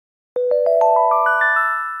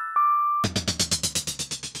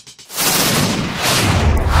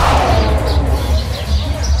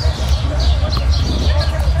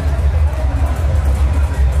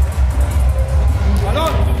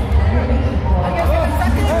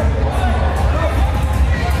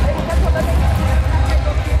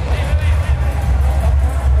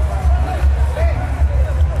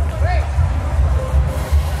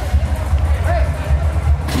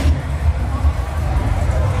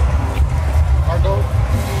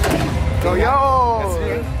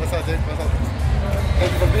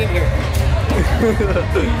Thank you for being here.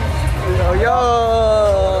 Yo.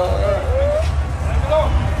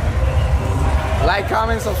 Like,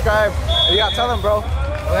 comment, subscribe. Yeah, tell them, bro.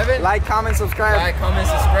 11? Like, comment, subscribe. Like, comment,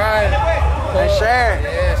 subscribe. And share.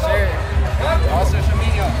 Yeah, share it. All social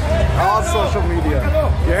media. All social media.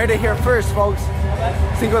 You heard it here first, folks.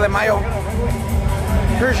 5DEMAYO.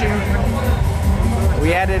 Pershing.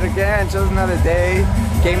 We at it again, just another day.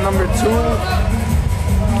 Game number 2.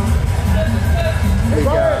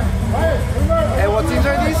 Hey, what teams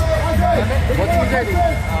are these? What teams are these?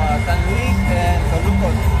 San Luis and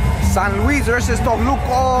Tolucos. San Luis versus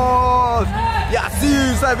Tolucos. Y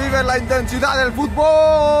así se vive la intensidad del fútbol.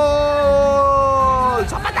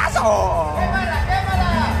 ¡Zapatazo!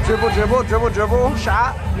 Dribble,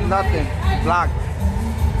 shot, nothing. Block.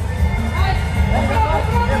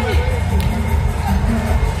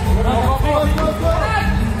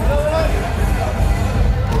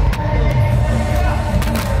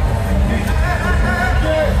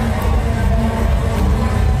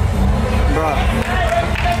 Bruh.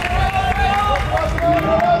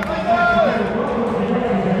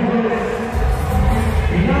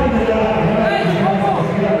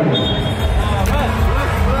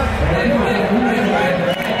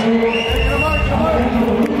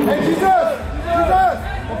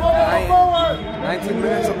 19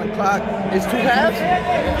 minutes on the clock. It's 2 halves?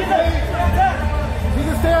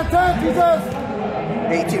 Jesus, stay on time, Jesus!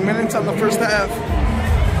 18 minutes on the first half.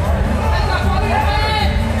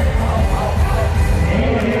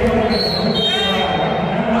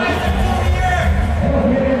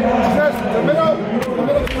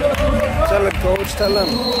 Tell him, coach, tell him.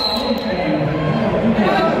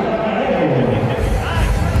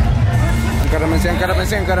 Encárame.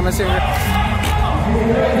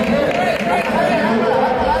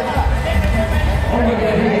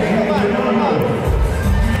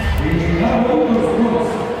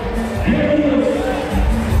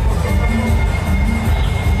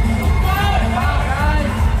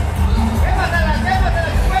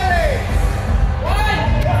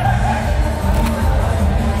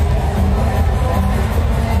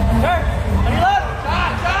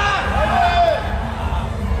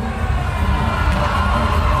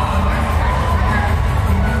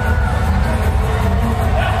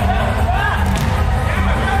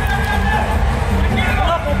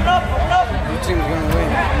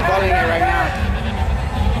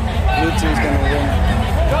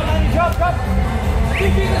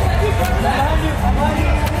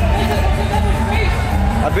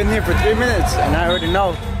 I've been here for 3 minutes and I already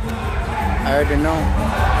know.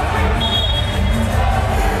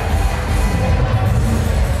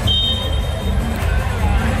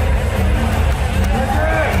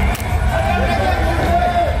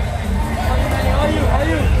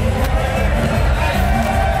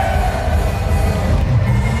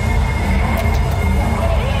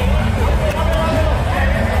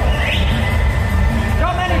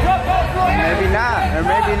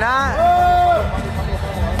 Maybe not.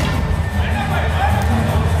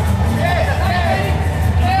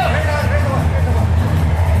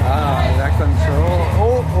 That control.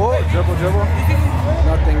 Oh, dribble.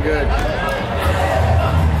 Nothing good.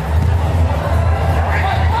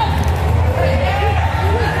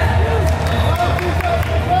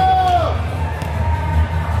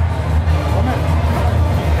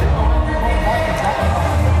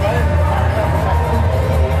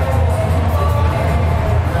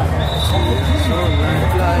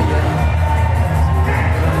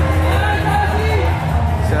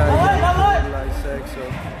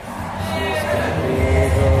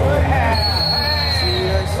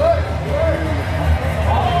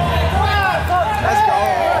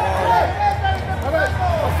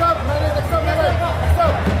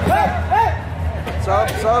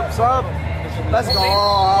 Sub. Let's go.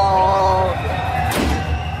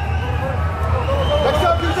 Next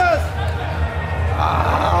up, Jesus!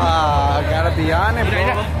 Gotta be on it, bro.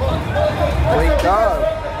 Wake up.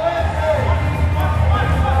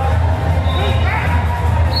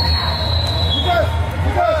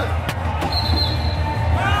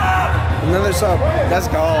 Another sub. Let's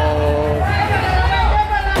go.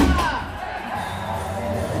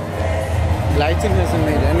 Lighting hasn't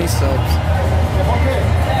made any subs.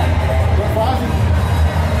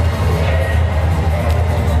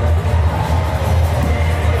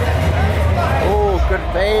 Oh, good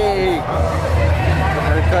fake.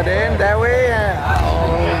 Gotta cut in that way.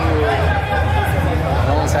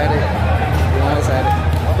 No one's had it.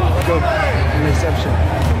 Good. Interception.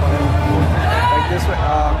 Like this way.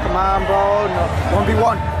 Come on, bro. No.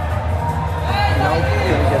 1v1. Nope.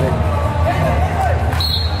 Couldn't get it.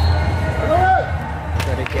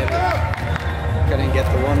 Gotta get it.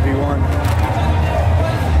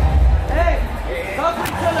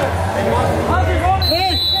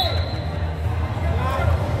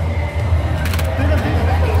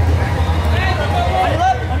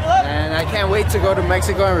 can't wait to go to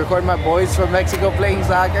Mexico and record my boys from Mexico playing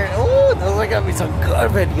soccer. Ooh, those are gonna be some good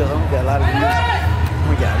videos. I'm gonna get a lot of views. I'm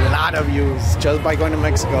gonna get a lot of views just by going to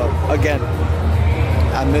Mexico again.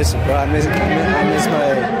 I miss it, bro. I miss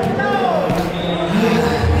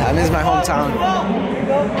my hometown.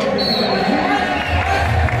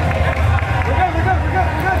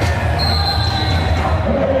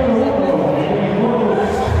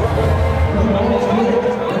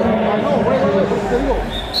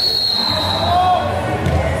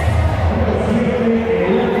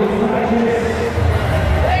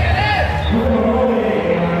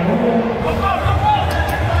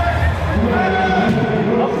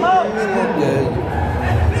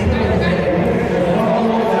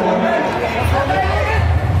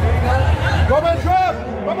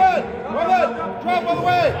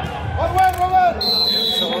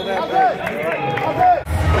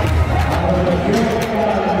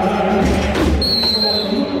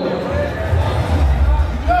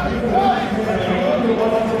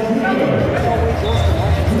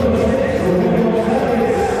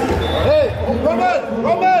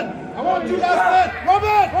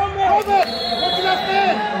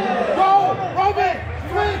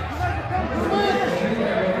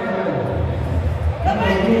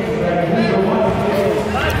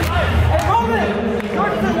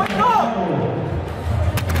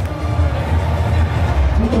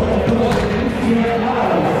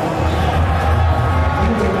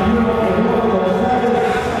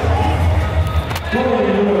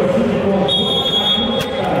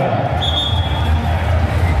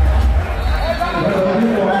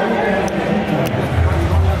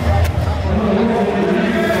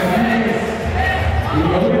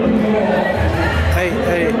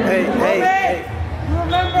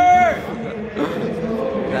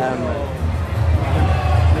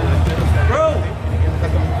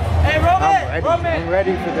 I'm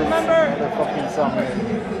ready for this motherfucking summer.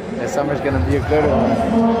 This summer's gonna be a good one.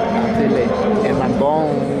 I feel it in my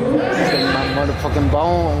bones, in my motherfucking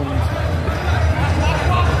bones.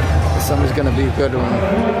 This summer's gonna be a good one.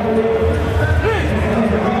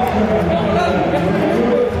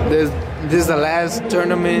 This is the last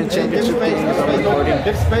tournament championship thing I'm recording,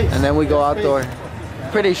 and then we go outdoor.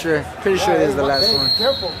 Pretty sure this is the last one.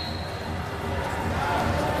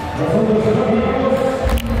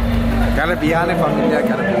 Gotta be on it, familia,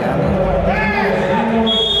 gotta be on it.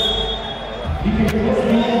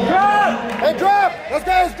 Drop! Hey, drop! Let's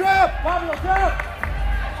go, let's drop! Pablo, drop!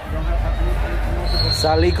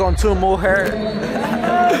 Salí con tu mujer.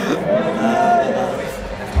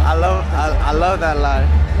 I love that line.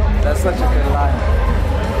 That's such a good line.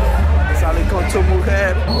 Salí con tu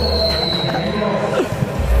mujer.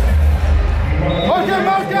 Okay,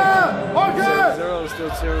 marca! Okay! 0-0,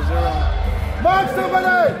 still 0-0. Mark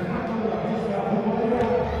somebody!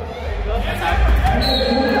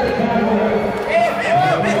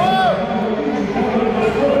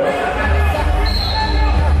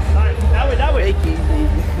 Fakey.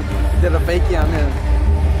 He did a fakey on him.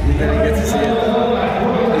 You didn't get to see it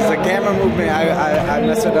though. It's the camera movement. I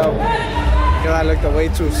messed it up because I looked away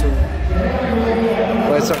too soon.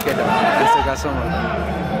 But it's okay though. I still got some of it.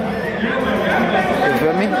 You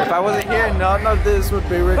feel me? If I wasn't here, none of this would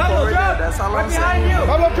be recorded. That's all I'm saying.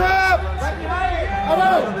 Pablo, drop!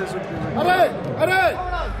 None of this would be recorded.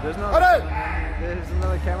 There's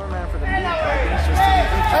another cameraman for the meet. I think it's just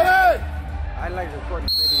I like recording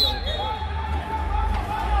video.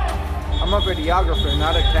 I'm a videographer,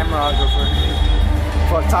 not a camerographer.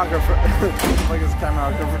 Photographer. Like it's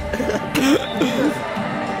camerographer.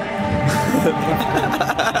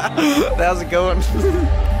 That was a good one.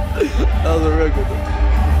 That was a real good one.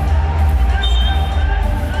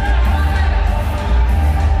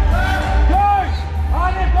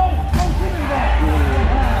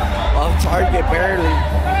 Off target, barely.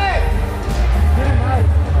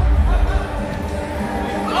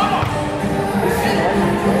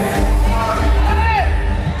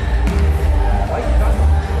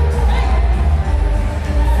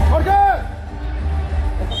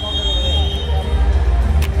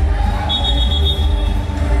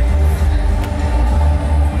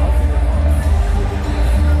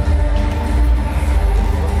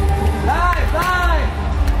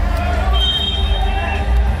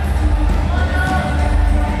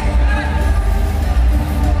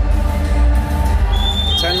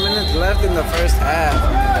 In the first half.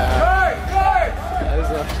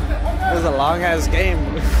 It was a long ass game.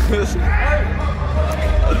 10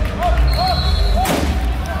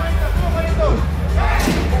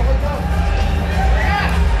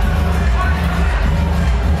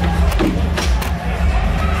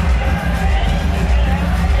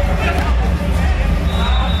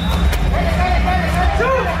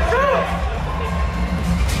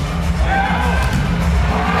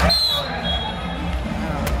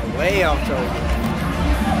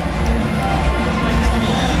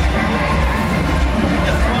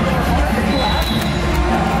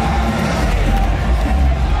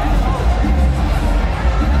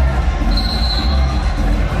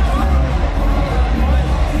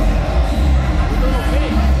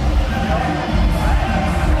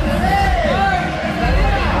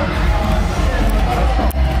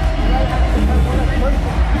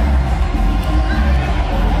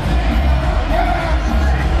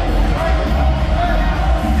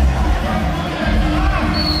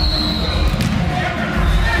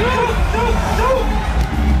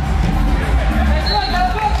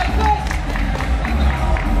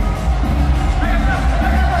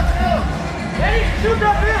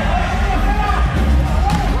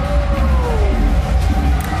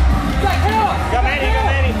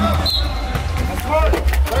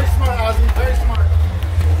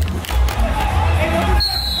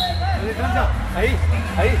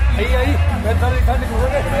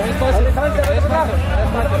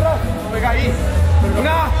 Pega ahí.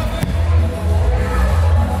 Una.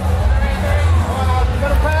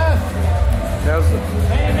 That was a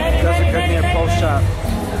good near post shot.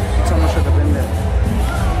 Someone should have been there.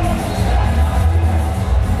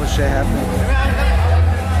 What shit happened?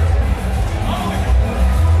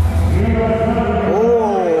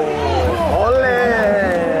 Oh, ole!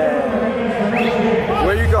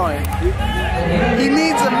 Where are you going? He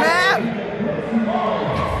needs a map!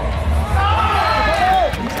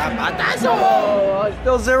 Zapatazo!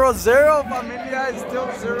 Still 0-0, familia. It's still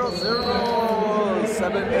 0-0.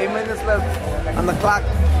 7-8 minutes left on the clock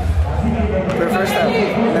for the first half.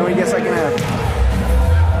 And then we get second half.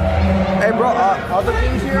 Hey, bro, all the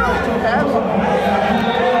teams here are 2 halves?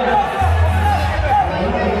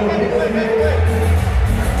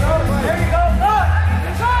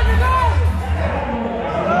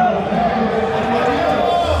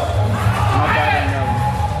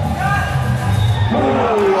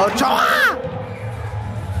 Ochoa!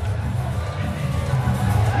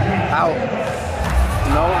 Out.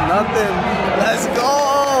 No, nothing. Let's go!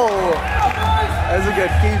 That's a good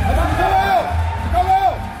keep.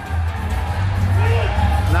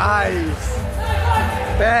 Nice.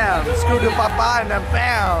 Bam. Screw the papa and then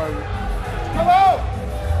bam.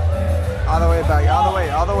 All the way back. All the way.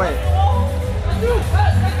 All the way.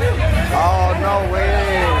 Oh, no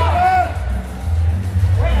way.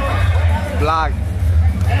 Block.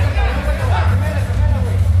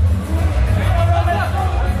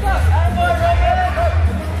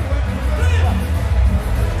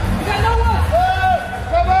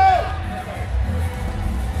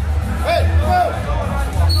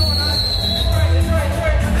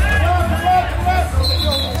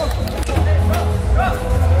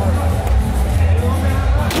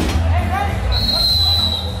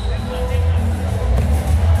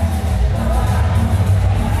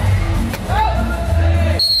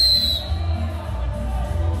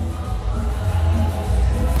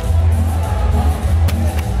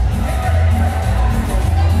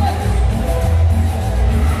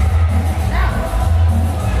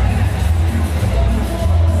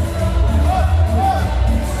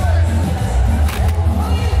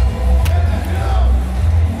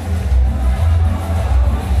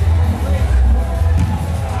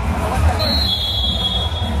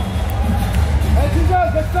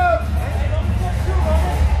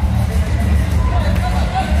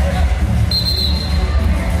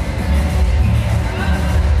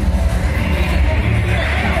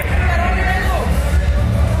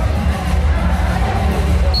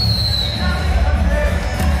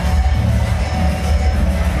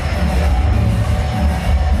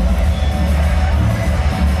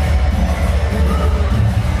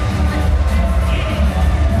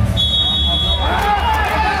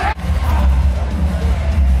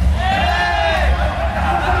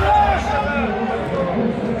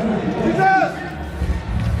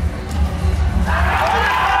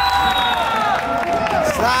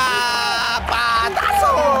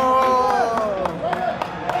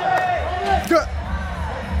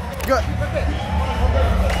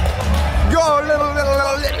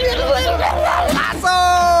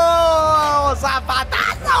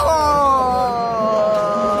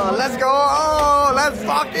 Let's go! Let's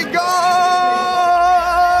fucking go!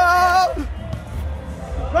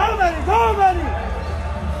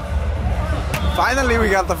 Finally, we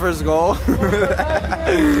got the first goal.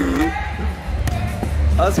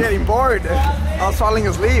 I was getting bored. I was falling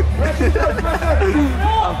asleep.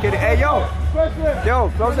 I'm kidding. Hey, yo! Yo,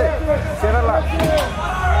 close it.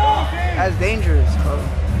 That's dangerous, bro.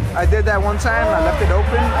 I did that one time. I left it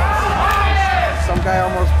open. Some guy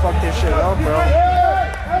almost fucked this shit up, bro.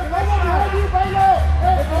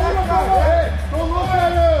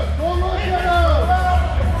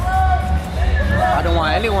 I don't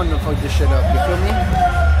want anyone to fuck this shit up. You feel me?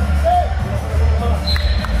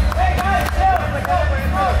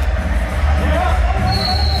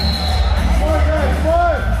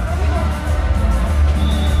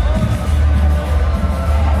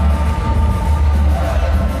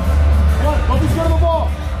 Don't be scared of the ball.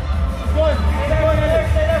 Go ahead.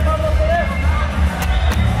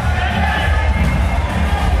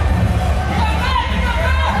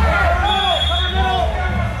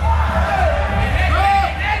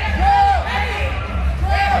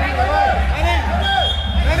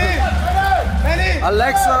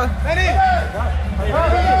 Alexa, play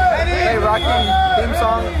Rocky theme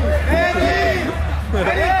song.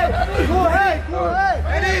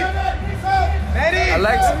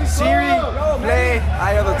 Alexa, Siri, play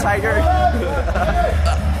Eye of the Tiger.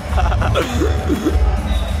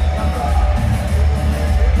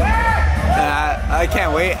 I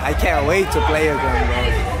can't wait to play again, bro.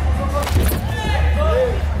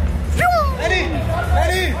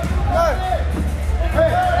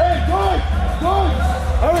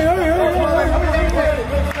 You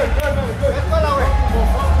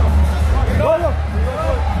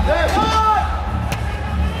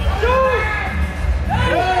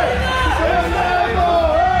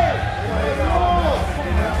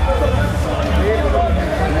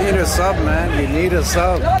need a sub, man. You need a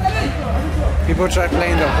sub. People try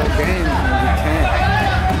playing the whole game, and you can't.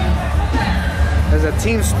 There's a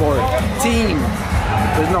team sport. Team.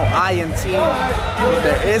 There's no I in team.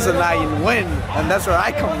 There is an I in win, and that's where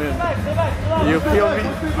I come in. You feel me?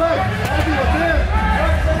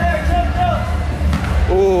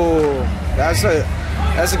 Ooh, that's a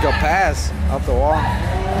good pass off the wall.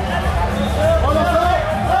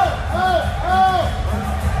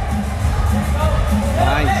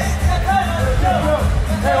 Nice.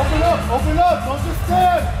 Hey, open up, don't just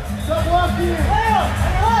stand. Stop walking.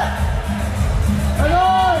 Head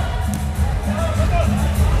on.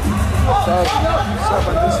 Sub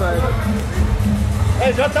on this side.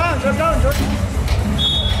 Hey, jump down.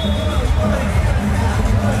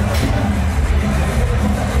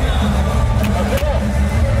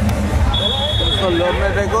 Solo me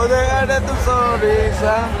tengo de ganar tu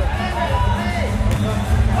sonrisa.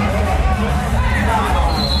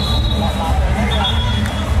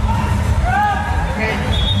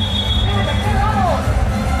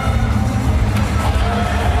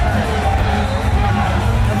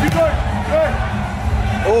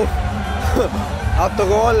 Oh,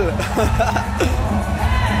 autogol.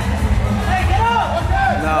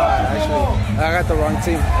 No, actually, I got the wrong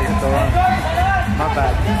team. I got the wrong. My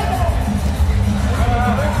bad.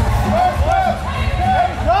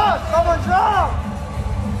 Someone drop!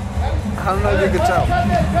 I don't know if you could tell.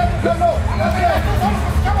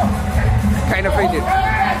 Kind of faded.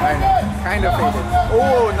 Kind of faded.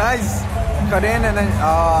 Oh, nice. Cut in and then.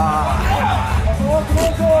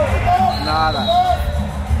 Nada.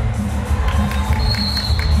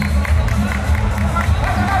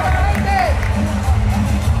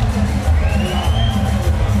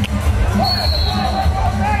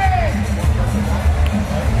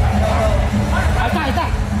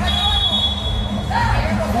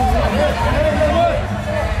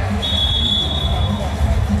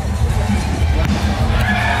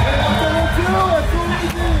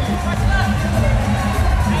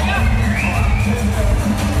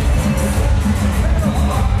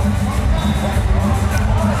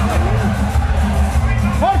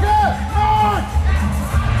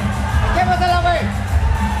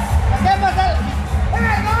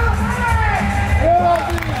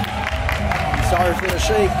 Sorry for the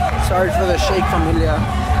shake. Sorry for the shake, familia.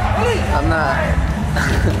 I'm not.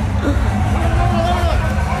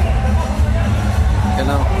 You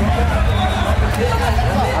know,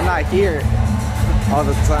 I'm not here all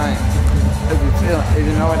the time. If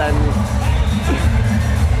you know what I mean.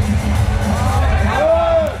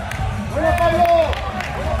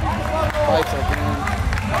 Fights again.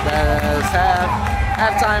 That's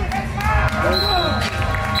halftime.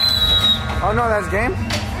 Oh no, that's game.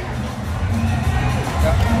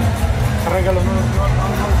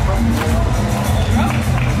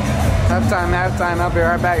 Halftime. I'll be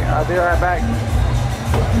right back.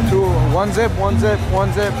 1 zip.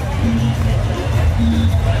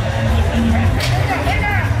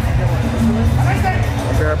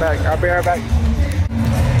 I'll be right back.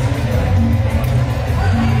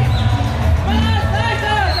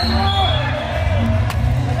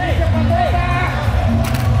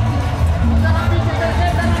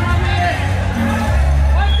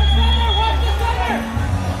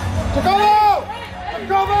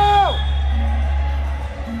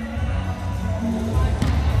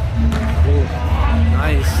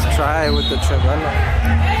 Nice try with the Trevella.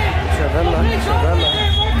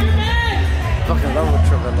 Fucking love with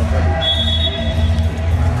Trevella, buddy.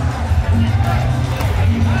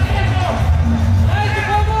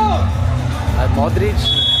 Modric,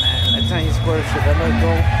 man, that time he scored Trevella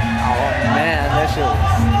goal. Oh man, that shit was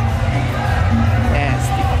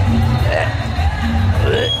nasty.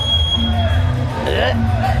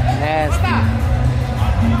 Nasty.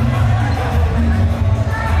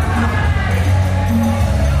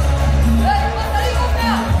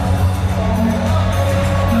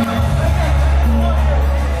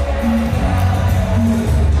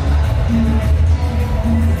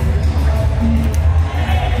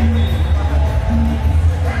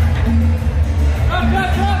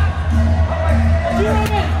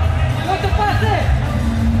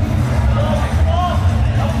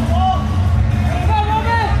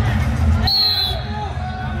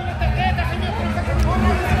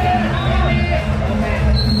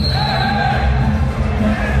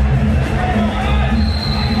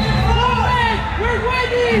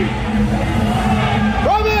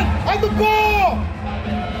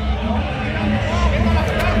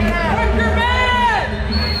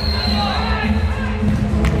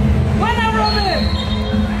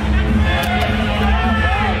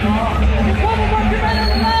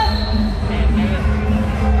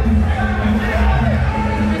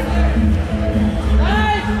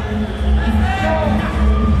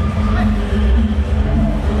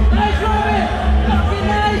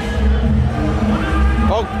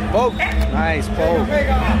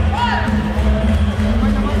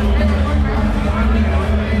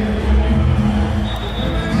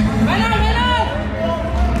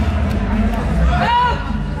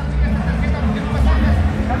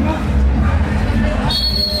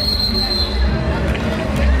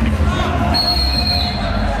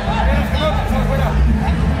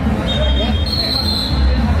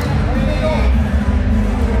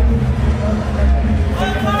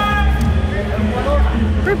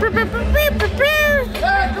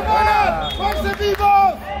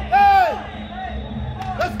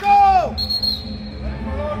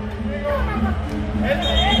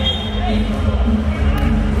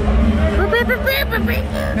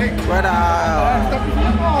 Fuera.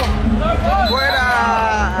 Fuera.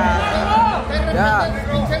 Ya.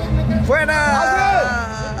 Fuera.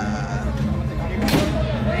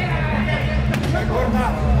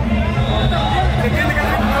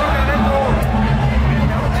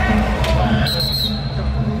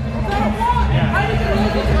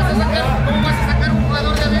 ¿Cómo vas a sacar un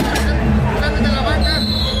jugador de adentro de la banca?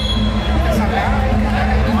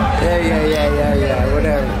 Yeah,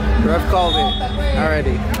 whatever. Ref called it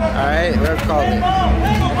already. Alright, ref called it.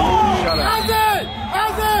 Shut up.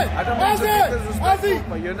 I don't mean to be disrespectful,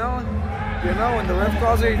 but you know when the ref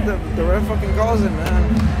calls it, the ref fucking calls it, man.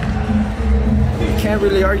 You can't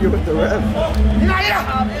really argue with the ref.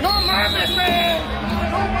 No mames, man!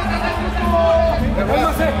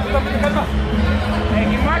 Hey,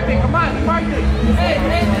 he marked it, come on, he marked it. Hey, he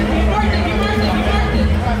marked it.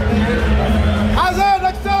 Azay,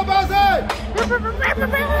 next up, Azay!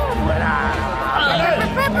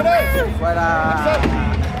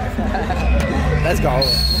 Let's go.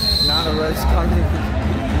 Now the ref's calling.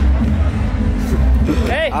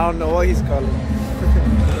 Hey. I don't know what he's calling.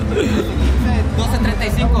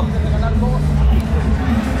 12:35.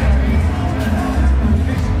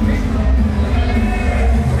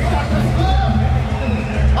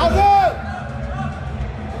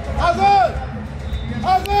 Azay!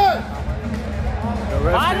 The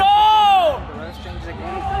ref's ¡Ah, no! The ref's changed the game.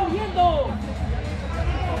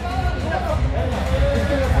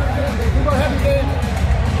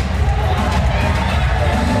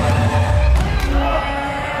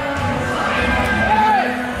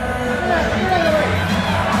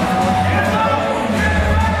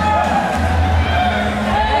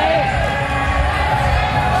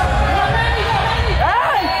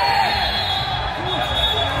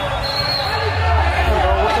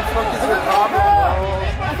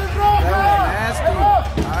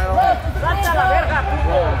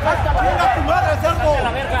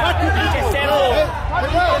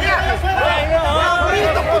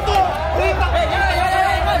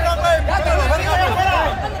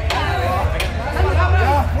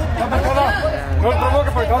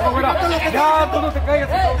 Ya, tú no te caigas.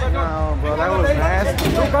 No, bro, that was nasty.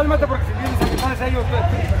 Tú cálmate porque si vienes a quitarles a ellos.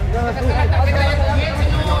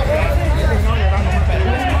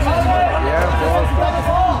 Yeah, bro.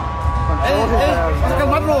 Vamos a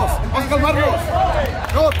calmarnos, vamos a calmarnos.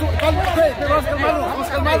 No, tú, cálmate, vamos a calmarnos, vamos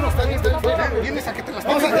a calmarnos. Vienes a que te las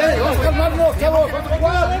vamos a calmarnos, chavos, vamos a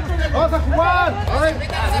jugar. Vamos a jugar.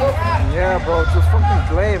 Yeah, bro, just fucking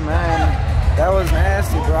play, man. That was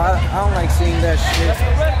nasty, bro. I don't like seeing that shit.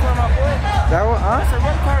 That was,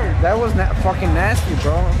 That was fucking nasty,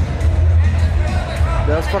 bro.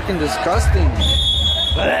 That was fucking disgusting.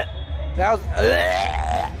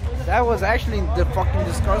 That was actually fucking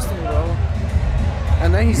disgusting, bro.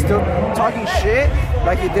 And then he's still talking shit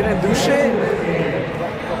like he didn't do shit.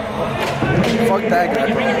 Fuck that guy.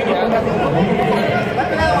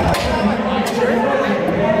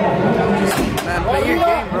 Man, play your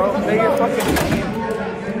game, bro. Play your fucking game.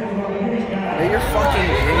 Play your fucking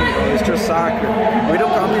game, bro. It's just soccer. We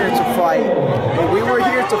don't come here to fight. If we were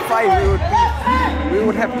here to fight, we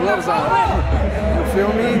would have gloves on. You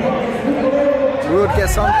feel me? We would get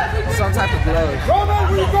some type of gloves.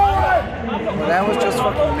 But that was just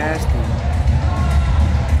fucking nasty.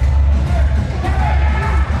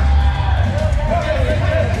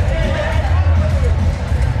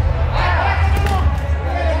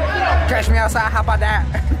 Catch me outside, how about that?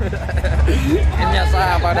 Get me outside,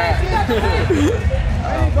 how about that?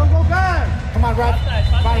 Hey, don't go back. Come on, ref.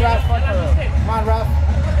 Come on, ref. Come on, ref.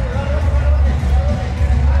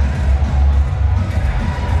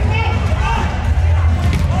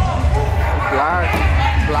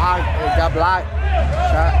 Block, it got blocked.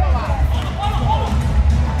 Shot.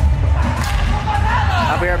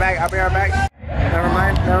 I'll be right back. Never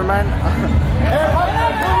mind.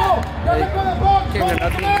 Came to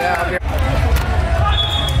nothing. Yeah,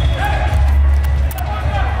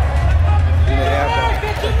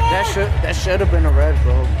 that should have been a red,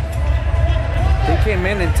 bro. They came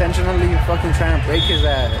in intentionally fucking trying to break his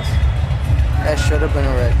ass. That should have been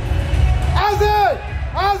a red.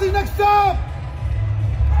 Ozzy, next up!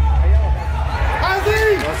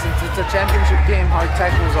 Ozzy! Well, since it's a championship game, hard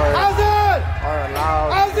tackles are allowed.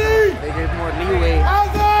 Ozzy! They get more leeway.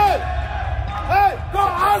 Ozzy! Hey, go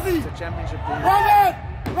Ozzy! It's a championship game.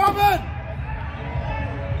 Robin!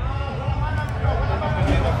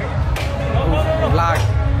 Block.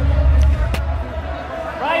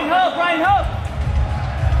 Brian Hook!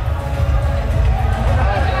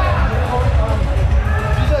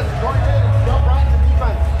 Jesus, jump right to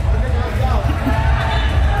defense.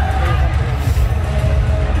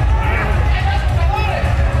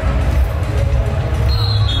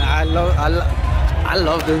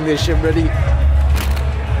 love doing this shit, buddy.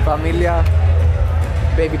 Familia,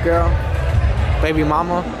 baby girl, baby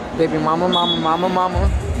mama, mama.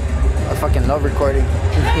 I fucking love recording.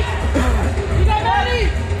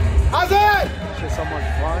 It's so much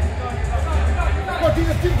fun.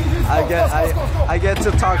 I get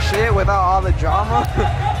to talk shit without all the drama,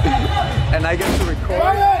 and I get to record.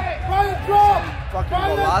 Brian, drop! Fucking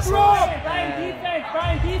Colossus.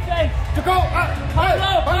 Brian, defense. To go!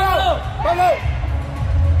 Follow!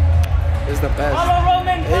 It's the best. Follow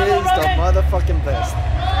Roman. It's the motherfucking best.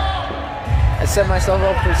 I set myself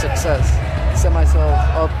up for success. I set myself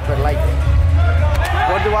up for life.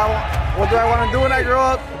 What do I want to do when I grow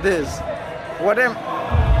up? This. What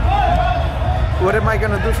am I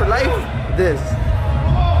gonna do for life? This.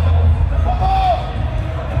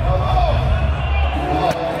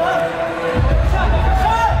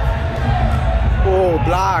 Oh,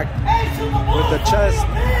 block with the chest.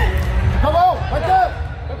 Come on, right there!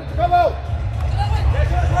 Come on!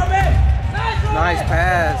 Nice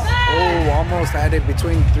pass. Oh, almost had it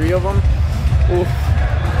between 3 of them. Ooh,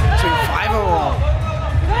 between 5 of them.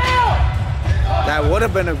 That would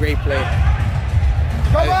have been a great play.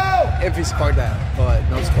 If he scored that, but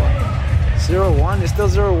no score. 0-1, it's still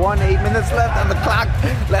 0-1, 8 minutes left on the clock.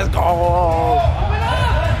 Let's go.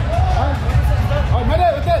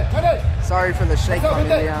 Sorry for the shake,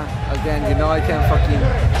 familia. Again, you know I can't fucking...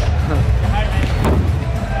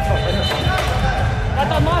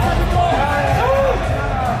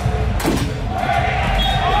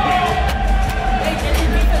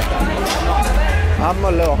 I'm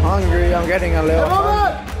a little hungry. I'm getting a little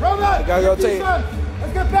hungry. Roman! I gotta go take...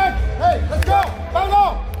 Let's get back! Hey, let's go!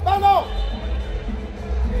 Follow!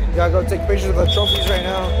 Gotta go take pictures of the trophies right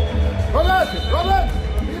now. Roman!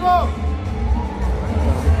 Vivo!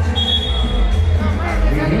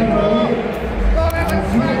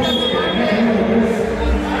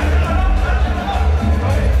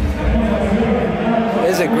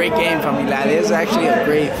 This is a great game for me, lad. This is actually a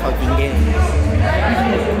great fucking game.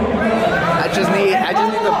 I just need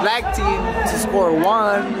the black team to score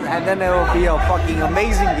 1, and then it will be a fucking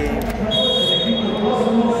amazing game.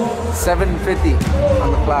 7:50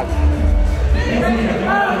 on the clock.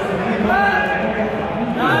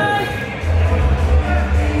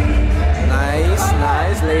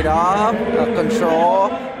 Nice, laid off, a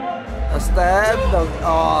control, a step.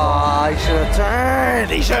 Oh, he should have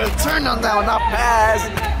turned. He should have turned on that one, not pass.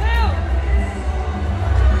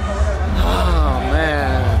 Oh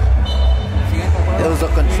man. It was a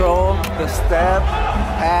control, the step,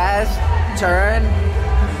 pass, turn,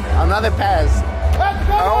 another pass.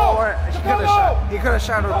 Oh, he could have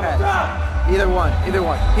shot or passed. Either one.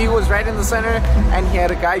 He was right in the center, and he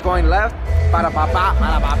had a guy going left. It's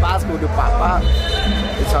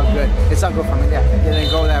all good. It's all good for me. Yeah, it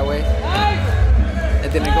didn't go that way.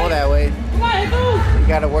 You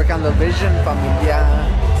gotta work on the vision, familia.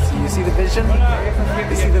 So you see the vision?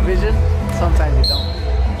 You see the vision? Sometimes you don't.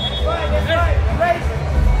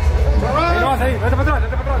 Dale.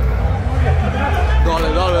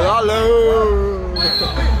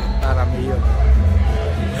 Para mí.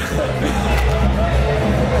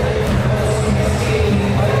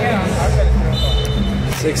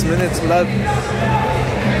 6 minutes left.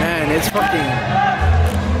 Man, it's fucking...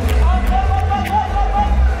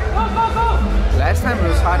 Last time it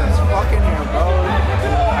was hot as fuck in here, bro.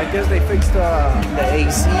 I guess they fixed the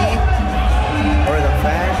AC or the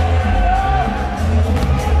fan.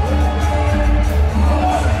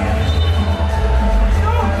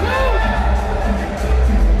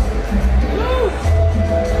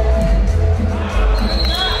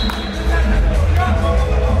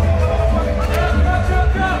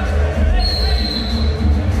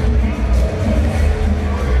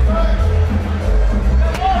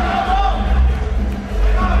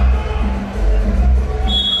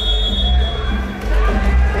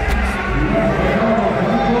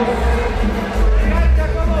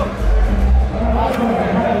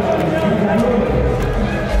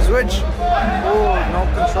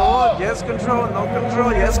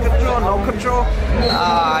 Control.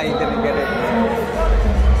 Ah, he didn't get it.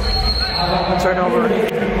 Turnover.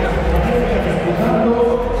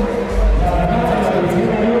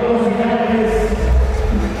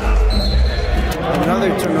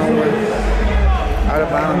 Another turnover. Out of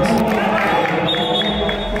bounds.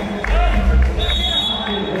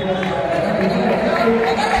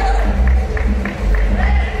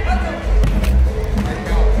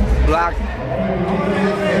 Black.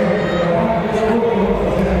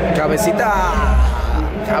 Cabecita,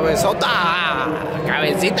 cabezota,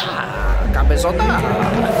 cabezota.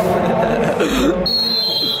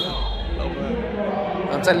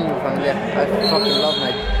 I'm telling you, familia, I fucking love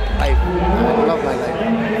my life. I love my life.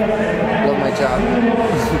 Love my job.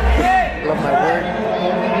 Love my work.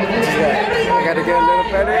 Just that I gotta get a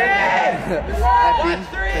little better at being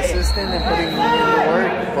consistent and putting in the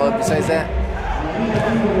work. But besides that,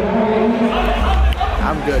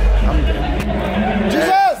 I'm good. I'm good.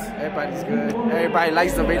 Jesus! Everybody's good. Everybody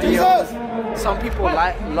likes the videos. Some people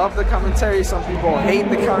love the commentary. Some people hate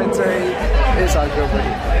the commentary. It's all good,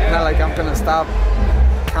 buddy. Not like I'm gonna stop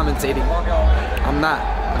commentating. I'm not.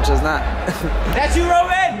 I'm just not. That's you,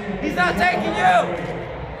 Roman! He's not taking you!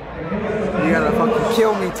 You gotta fucking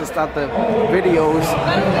kill me to stop the videos.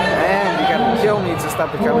 And you gotta kill me to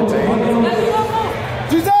stop the commentary.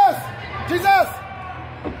 Jesus! Jesus!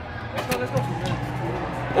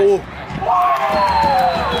 Oh.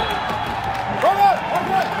 Roman!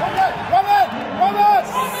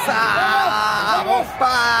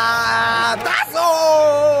 Zapatazo!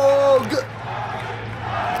 Good.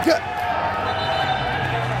 Good.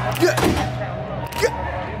 Good. Good.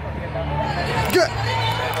 Good.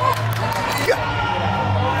 Good.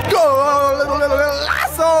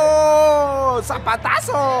 Golazo!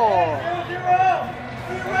 Zapatazo!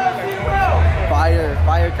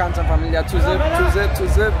 Fire content, familia. 2-zip.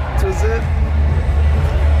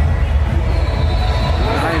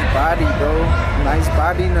 Nice body, bro. Nice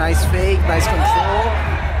body, nice fake, nice control.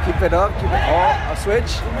 Keep it up, Oh, a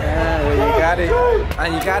switch. Yeah, you got it.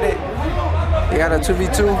 And you got it. You got a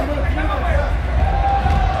 2v2.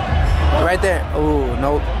 Right there. Oh,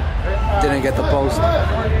 nope. Didn't get the post.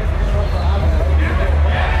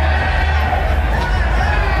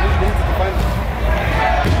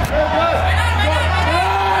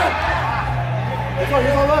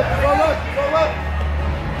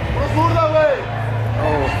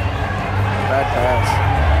 Oh, bad pass.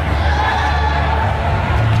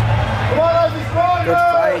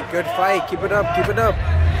 Good fight. Keep it up.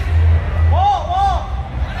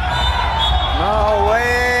 No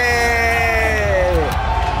way.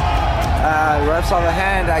 Ref saw the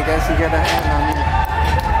hand. I guess he got a hand on me.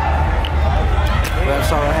 Ref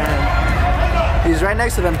saw the hand. He's right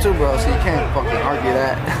next to them too, bro, so you can't fucking argue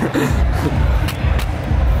that.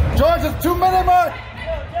 George, it's 2-minute mark.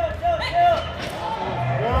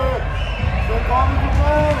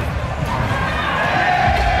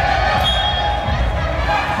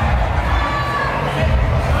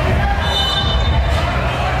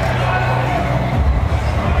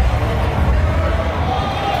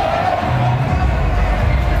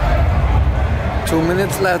 Two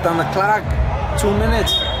minutes left on the clock. 2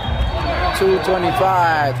 minutes.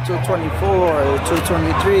 2:25, 2:24,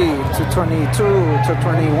 2:23, 2:22,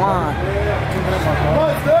 2:21.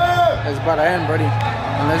 It's about to end, buddy.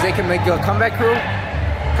 Unless they can make a comeback crew.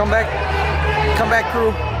 Comeback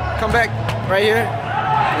crew. Comeback right here.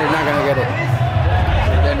 They're not gonna get it.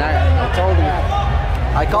 They're not. I told you.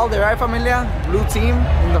 I called it, right, familia? Blue team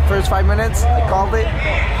in the first 5 minutes. I called it.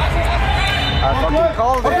 I fucking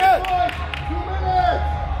called it.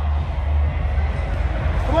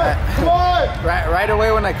 Come on! Right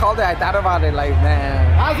away when I called it, I thought about it like,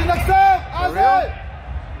 man. For real?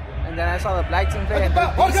 And then I saw the black team play, and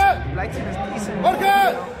they're decent. The black team is decent. You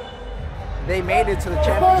know? They made it to the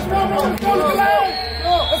championship.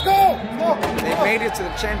 Let's go! They made it to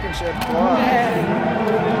the championship.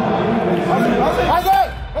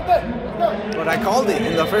 But I called it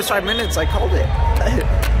in the first 5 minutes. I called it.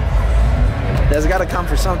 That's gotta come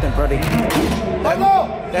for something, buddy.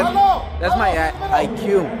 That's my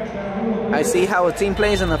IQ. I see how a team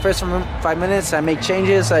plays in the first 5 minutes. I make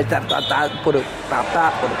changes. I put a pop.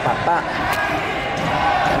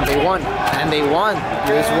 And they won.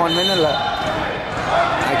 There's 1 minute left.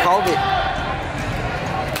 I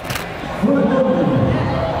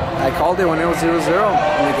called it when it was 0-0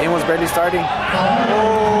 and the game was barely starting.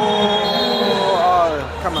 Oh,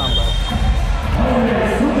 come on, bro.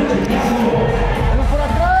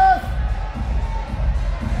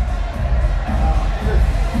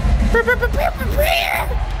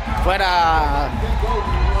 Fuera.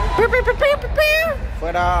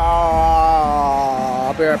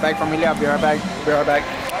 I'll be right back, familia. I'll be right back.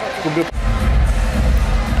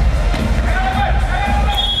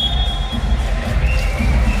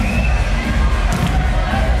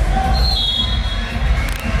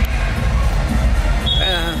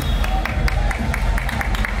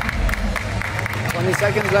 20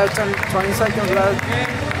 seconds left. 20 seconds left.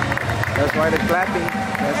 That's why they're clapping.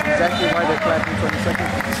 That's exactly why they're clapping. 20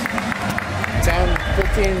 seconds. 10,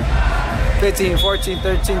 15, 14,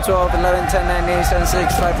 13, 12, 11, 10, 9, 8, 7,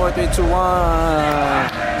 6, 5, 4, 3, 2, 1.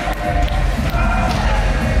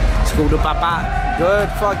 School to Papa. Good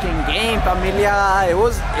fucking game, familia. It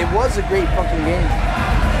was a great fucking game.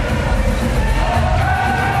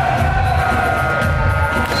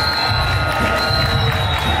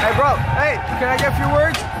 say a few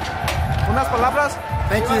words? Unas palabras?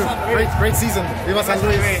 Thank you. Great season. Viva San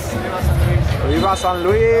Luis. Viva San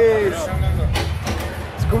Luis.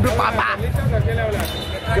 Scoop the papa.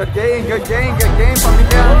 Good game,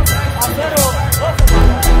 familia.